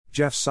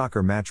Jeff's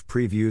Soccer Match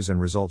Previews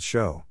and Results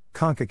Show,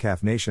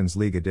 CONCACAF Nations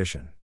League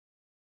Edition.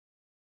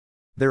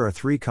 There are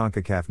 3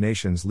 CONCACAF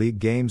Nations League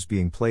games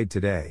being played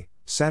today,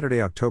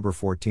 Saturday, October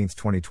 14,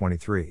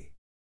 2023.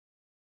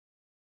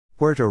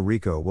 Puerto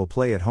Rico will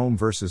play at home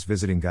versus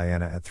visiting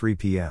Guyana at 3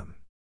 p.m.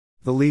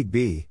 The League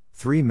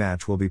B3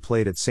 match will be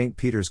played at St.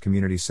 Peter's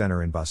Community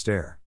Center in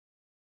Bastar.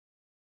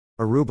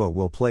 Aruba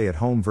will play at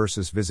home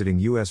versus visiting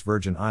U.S.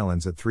 Virgin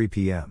Islands at 3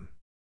 p.m.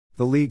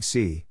 The League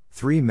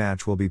C3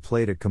 match will be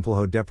played at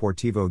Complejo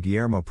Deportivo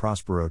Guillermo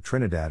Prospero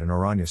Trinidad and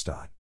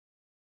Oranjestad.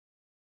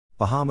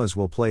 Bahamas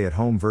will play at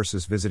home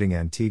versus visiting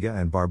Antigua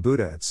and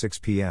Barbuda at 6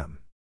 p.m.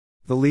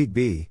 The League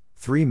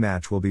B3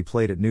 match will be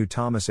played at New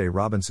Thomas A.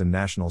 Robinson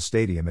National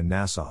Stadium in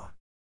Nassau.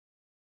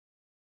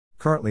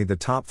 Currently the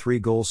top 3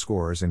 goal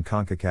scorers in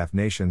CONCACAF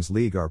Nations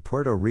League are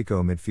Puerto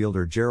Rico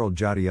midfielder Gerald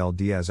Jadiel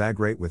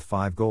Diaz-Agrate with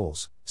 5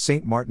 goals,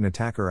 St. Martin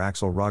attacker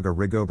Axel Raga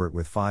Rigobert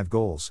with 5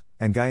 goals,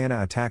 and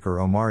Guyana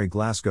attacker Omari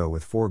Glasgow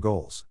with 4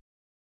 goals.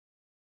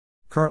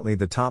 Currently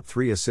the top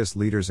 3 assist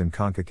leaders in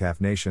CONCACAF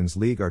Nations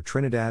League are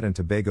Trinidad and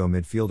Tobago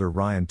midfielder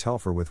Ryan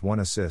Telfer with 1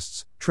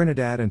 assist,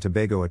 Trinidad and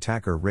Tobago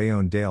attacker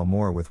Rayon Dale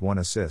Moore with 1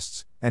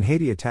 assist, and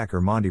Haiti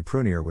attacker Mondi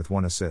Prunier with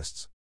 1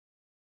 assist.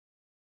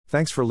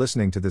 Thanks for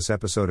listening to this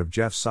episode of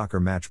Jeff's Soccer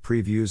Match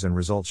Previews and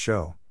Results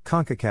Show,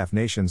 CONCACAF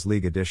Nations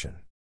League Edition.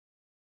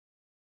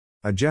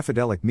 A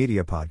Jeffadelic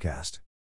Media Podcast.